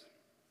us.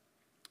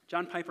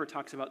 John Piper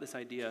talks about this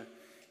idea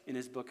in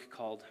his book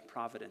called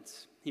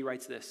Providence. He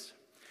writes this: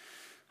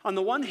 on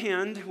the one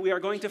hand, we are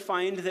going to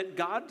find that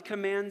God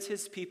commands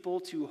his people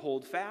to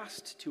hold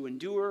fast, to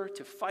endure,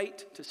 to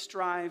fight, to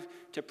strive,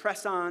 to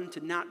press on,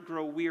 to not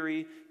grow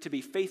weary, to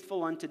be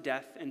faithful unto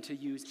death, and to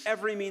use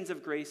every means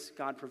of grace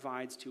God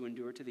provides to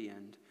endure to the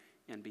end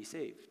and be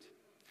saved.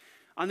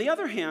 On the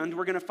other hand,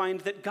 we're going to find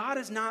that God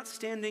is not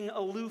standing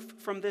aloof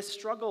from this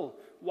struggle,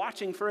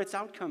 watching for its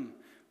outcome.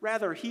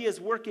 Rather, he is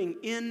working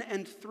in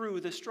and through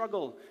the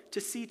struggle to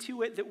see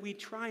to it that we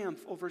triumph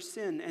over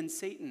sin and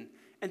Satan,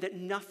 and that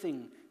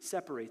nothing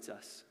separates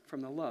us from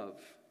the love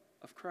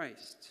of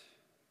Christ.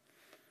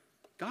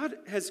 God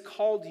has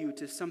called you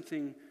to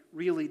something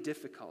really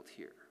difficult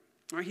here.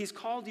 Right? He's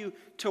called you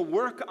to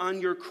work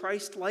on your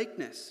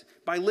Christ-likeness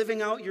by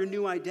living out your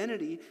new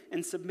identity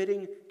and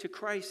submitting to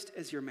Christ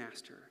as your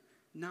master,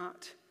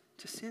 not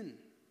to sin.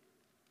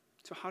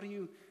 So how do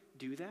you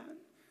do that?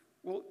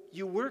 Well,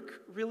 you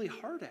work really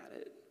hard at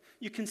it.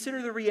 You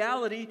consider the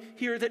reality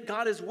here that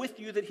God is with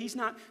you, that he's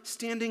not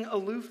standing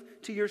aloof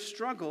to your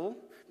struggle,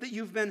 that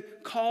you've been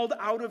called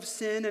out of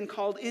sin and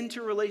called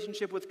into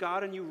relationship with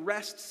God, and you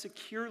rest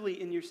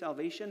securely in your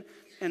salvation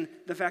and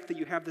the fact that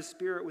you have the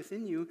Spirit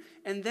within you.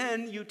 And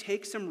then you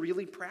take some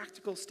really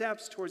practical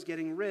steps towards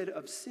getting rid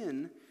of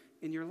sin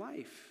in your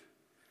life.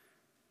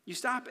 You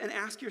stop and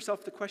ask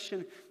yourself the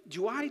question,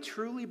 do I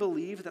truly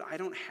believe that I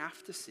don't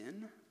have to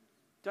sin?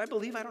 Do I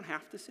believe I don't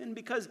have to sin?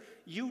 Because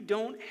you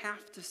don't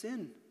have to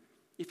sin.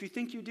 If you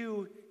think you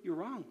do, you're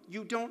wrong.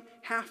 You don't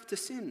have to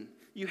sin.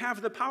 You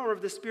have the power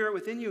of the Spirit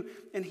within you,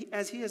 and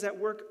as he is at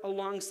work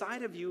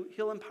alongside of you,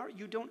 he'll empower you.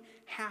 You don't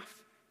have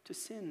to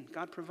sin.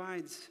 God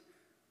provides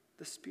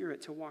the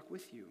Spirit to walk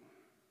with you.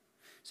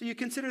 So you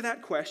consider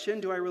that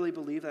question, do I really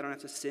believe that I don't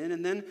have to sin?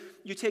 And then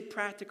you take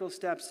practical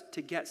steps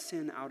to get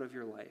sin out of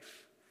your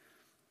life.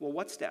 Well,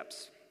 what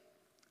steps?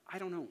 I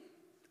don't know.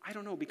 I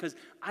don't know, because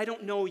I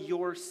don't know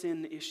your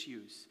sin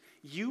issues.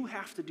 You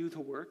have to do the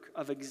work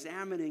of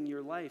examining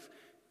your life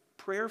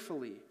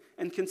prayerfully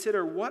and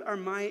consider, what are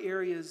my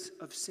areas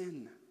of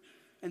sin?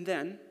 And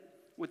then,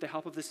 with the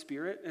help of the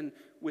Spirit and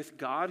with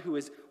God who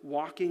is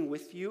walking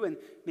with you, and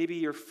maybe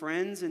your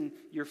friends and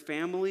your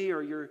family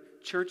or your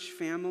church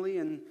family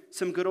and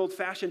some good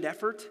old-fashioned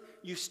effort,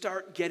 you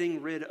start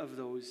getting rid of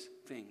those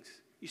things.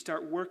 You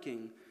start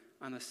working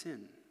on the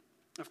sin.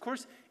 Of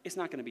course, it's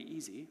not going to be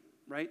easy,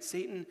 right?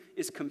 Satan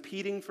is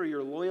competing for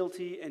your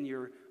loyalty and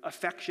your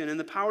affection, and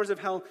the powers of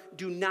hell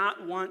do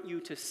not want you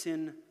to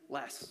sin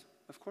less.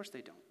 Of course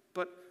they don't.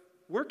 But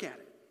work at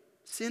it.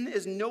 Sin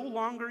is no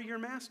longer your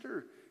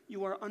master.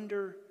 You are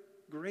under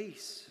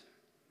grace.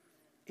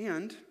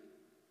 And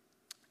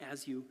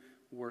as you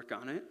work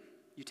on it,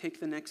 you take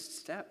the next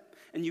step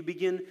and you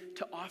begin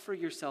to offer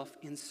yourself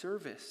in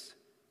service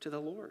to the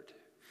Lord.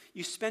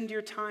 You spend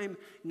your time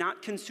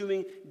not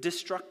consuming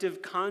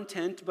destructive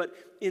content, but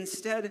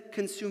instead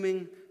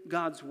consuming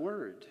God's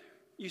word.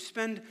 You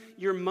spend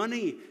your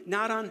money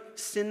not on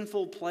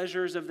sinful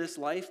pleasures of this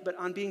life, but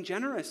on being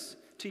generous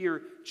to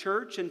your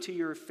church and to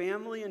your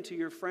family and to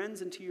your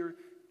friends and to your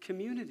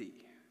community.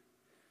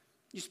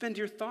 You spend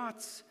your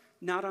thoughts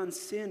not on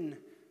sin,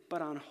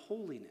 but on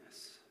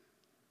holiness.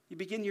 You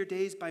begin your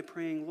days by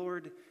praying,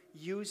 Lord,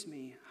 use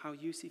me how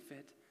you see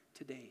fit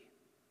today.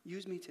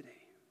 Use me today.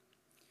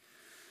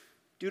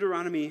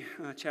 Deuteronomy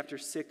chapter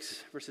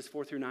 6, verses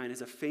 4 through 9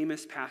 is a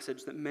famous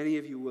passage that many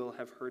of you will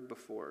have heard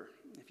before.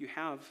 If you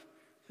have,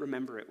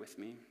 remember it with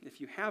me.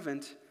 If you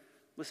haven't,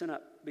 listen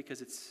up,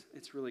 because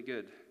it's really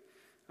good.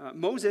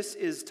 Moses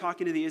is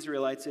talking to the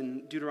Israelites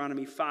in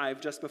Deuteronomy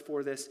 5 just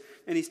before this,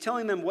 and he's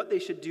telling them what they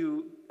should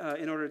do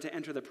in order to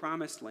enter the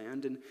promised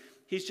land. And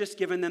he's just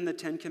given them the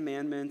 10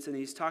 Commandments, and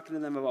he's talking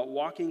to them about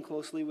walking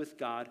closely with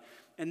God.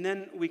 And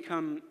then we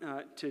come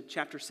to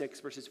chapter 6,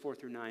 verses 4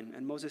 through 9,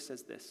 and Moses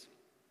says this.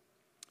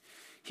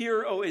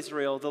 Hear, O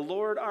Israel, the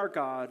Lord our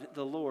God,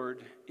 the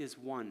Lord is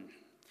one.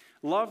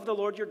 Love the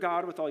Lord your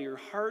God with all your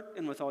heart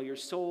and with all your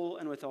soul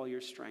and with all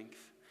your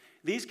strength.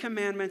 These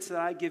commandments that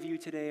I give you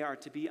today are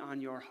to be on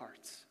your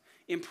hearts.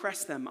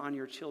 Impress them on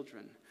your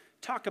children.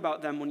 Talk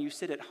about them when you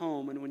sit at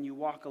home and when you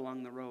walk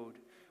along the road,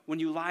 when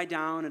you lie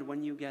down and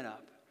when you get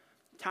up.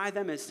 Tie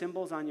them as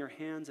symbols on your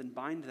hands and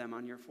bind them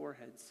on your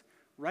foreheads.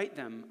 Write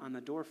them on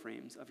the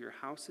doorframes of your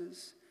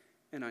houses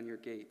and on your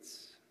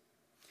gates.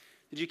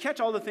 Did you catch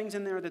all the things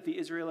in there that the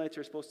Israelites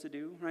are supposed to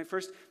do? Right?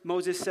 First,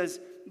 Moses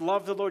says,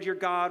 love the Lord your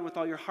God with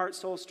all your heart,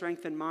 soul,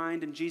 strength, and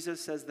mind. And Jesus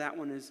says that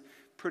one is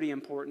pretty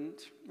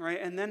important.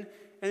 Right? And then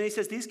he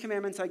says, these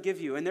commandments I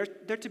give you. And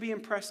they're to be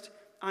impressed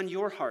on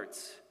your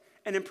hearts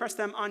and impress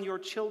them on your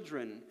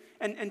children.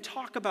 And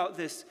talk about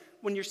this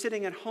when you're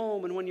sitting at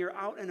home and when you're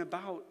out and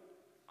about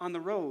on the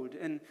road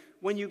and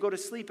when you go to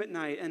sleep at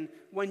night and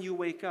when you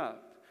wake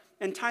up.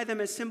 And tie them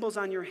as symbols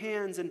on your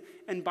hands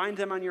and bind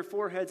them on your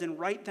foreheads and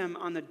write them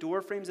on the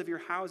doorframes of your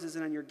houses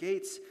and on your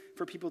gates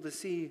for people to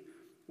see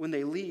when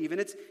they leave. And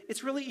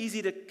it's really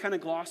easy to kind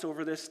of gloss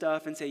over this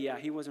stuff and say, yeah,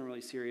 he wasn't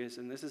really serious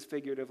and this is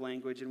figurative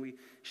language and we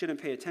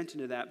shouldn't pay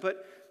attention to that.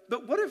 But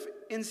what if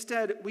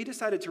instead we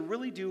decided to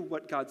really do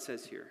what God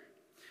says here?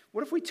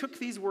 What if we took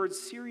these words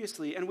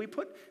seriously and we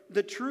put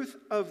the truth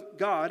of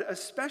God,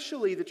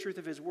 especially the truth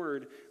of his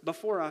word,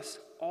 before us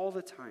all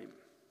the time?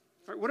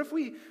 Right, what if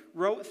we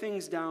wrote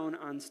things down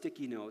on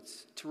sticky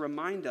notes to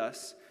remind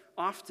us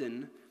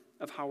often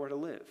of how we're to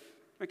live?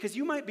 Because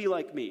you might be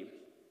like me,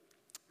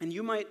 and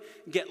you might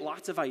get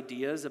lots of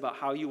ideas about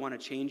how you want to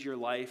change your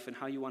life and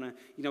how you want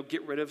to,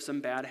 get rid of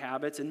some bad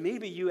habits. And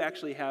maybe you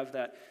actually have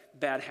that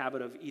bad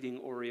habit of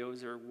eating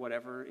Oreos or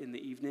whatever in the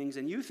evenings.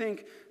 And you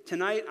think,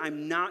 tonight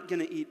I'm not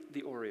going to eat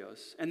the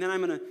Oreos. And then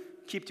I'm going to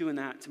keep doing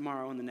that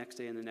tomorrow and the next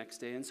day and the next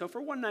day. And so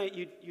for one night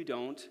you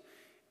don't.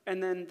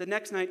 And then the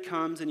next night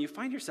comes and you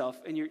find yourself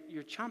and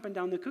you're chomping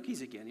down the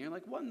cookies again. You're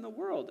like, what in the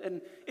world?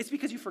 And it's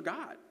because you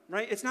forgot,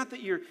 right? It's not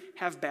that you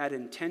have bad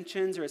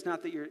intentions or it's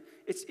not that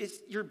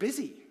you're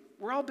busy.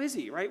 We're all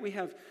busy, right? We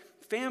have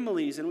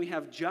families and we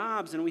have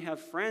jobs and we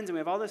have friends and we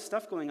have all this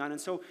stuff going on. And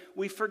so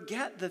we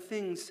forget the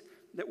things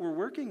that we're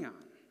working on,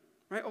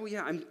 right? Oh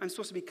yeah, I'm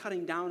supposed to be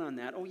cutting down on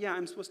that. Oh yeah,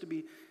 I'm supposed to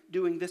be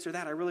doing this or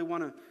that. I really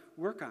want to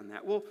work on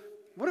that. Well,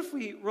 what if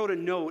we wrote a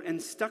note and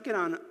stuck it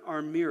on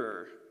our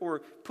mirror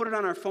or put it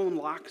on our phone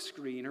lock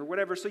screen or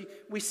whatever so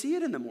we see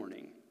it in the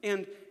morning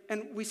and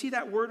we see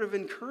that word of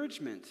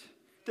encouragement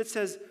that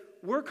says,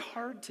 work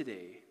hard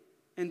today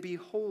and be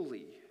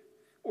holy,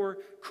 or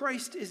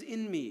Christ is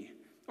in me,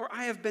 or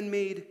I have been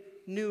made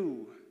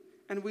new.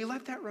 And we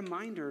let that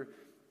reminder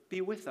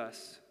be with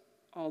us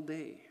all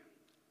day.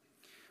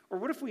 Or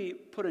what if we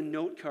put a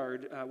note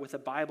card with a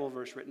Bible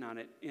verse written on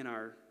it in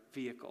our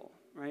vehicle,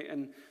 right?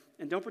 And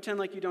don't pretend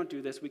like you don't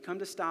do this. We come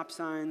to stop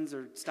signs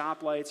or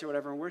stoplights or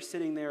whatever, and we're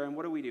sitting there, and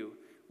what do?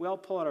 We all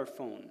pull out our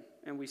phone,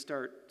 and we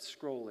start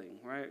scrolling,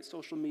 right?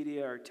 Social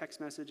media or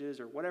text messages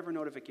or whatever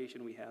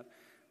notification we have.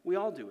 We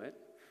all do it.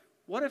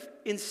 What if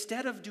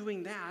instead of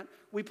doing that,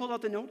 we pulled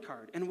out the note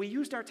card, and we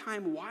used our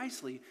time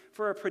wisely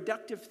for a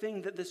productive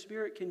thing that the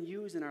Spirit can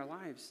use in our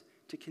lives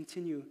to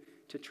continue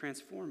to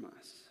transform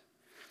us?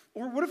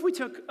 Or what if we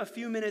took a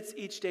few minutes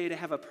each day to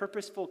have a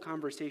purposeful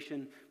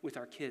conversation with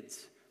our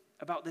kids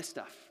about this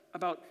stuff,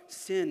 about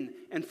sin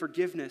and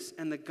forgiveness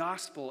and the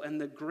gospel and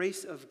the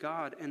grace of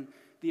God and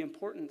the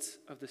importance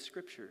of the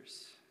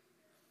scriptures?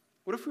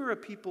 What if we were a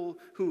people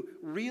who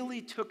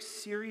really took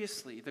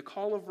seriously the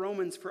call of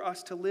Romans for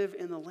us to live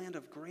in the land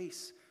of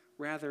grace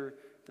rather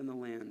than the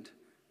land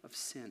of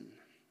sin?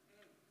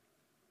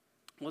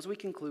 Well, as we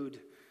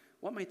conclude,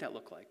 what might that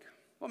look like?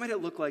 What might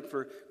it look like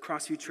for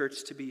Crossview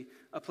Church to be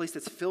a place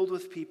that's filled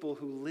with people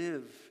who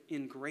live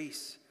in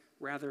grace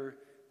rather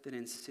than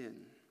in sin?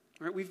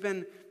 Right? We've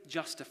been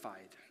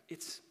justified.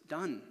 It's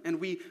done. And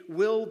we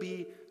will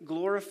be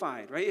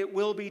glorified, right? It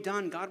will be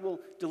done. God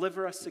will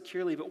deliver us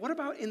securely. But what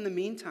about in the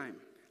meantime?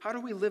 How do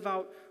we live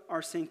out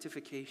our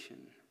sanctification?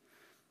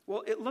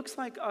 Well, it looks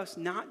like us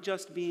not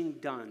just being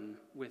done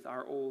with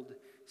our old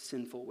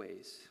sinful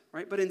ways,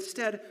 right? But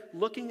instead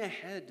looking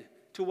ahead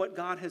to what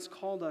God has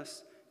called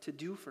us to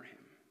do for him.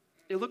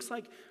 It looks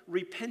like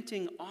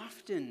repenting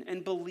often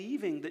and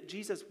believing that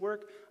Jesus'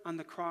 work on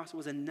the cross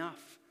was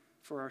enough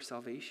for our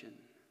salvation.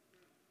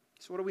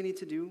 So what do we need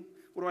to do?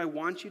 What do I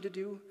want you to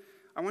do?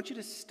 I want you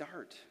to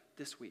start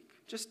this week.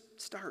 Just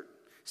start.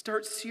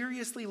 Start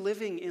seriously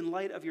living in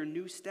light of your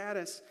new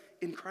status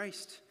in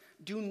Christ.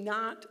 Do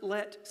not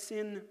let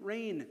sin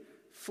reign.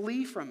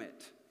 Flee from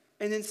it.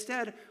 And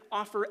instead,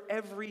 offer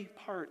every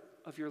part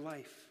of your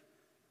life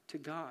to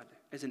God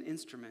as an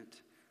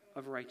instrument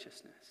of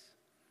righteousness.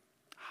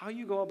 How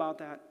you go about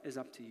that is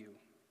up to you.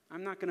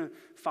 I'm not going to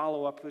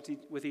follow up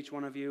with each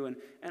one of you, and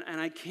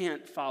I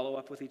can't follow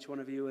up with each one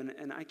of you,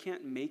 and I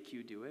can't make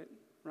you do it,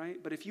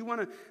 right? But if you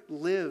want to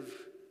live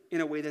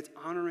in a way that's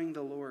honoring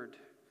the Lord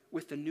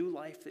with the new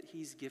life that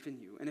he's given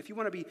you, and if you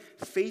want to be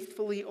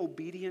faithfully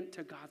obedient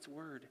to God's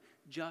word,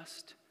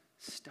 just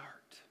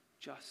start.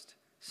 Just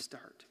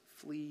start.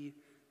 Flee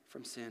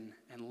from sin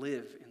and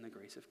live in the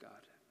grace of God.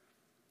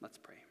 Let's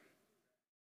pray.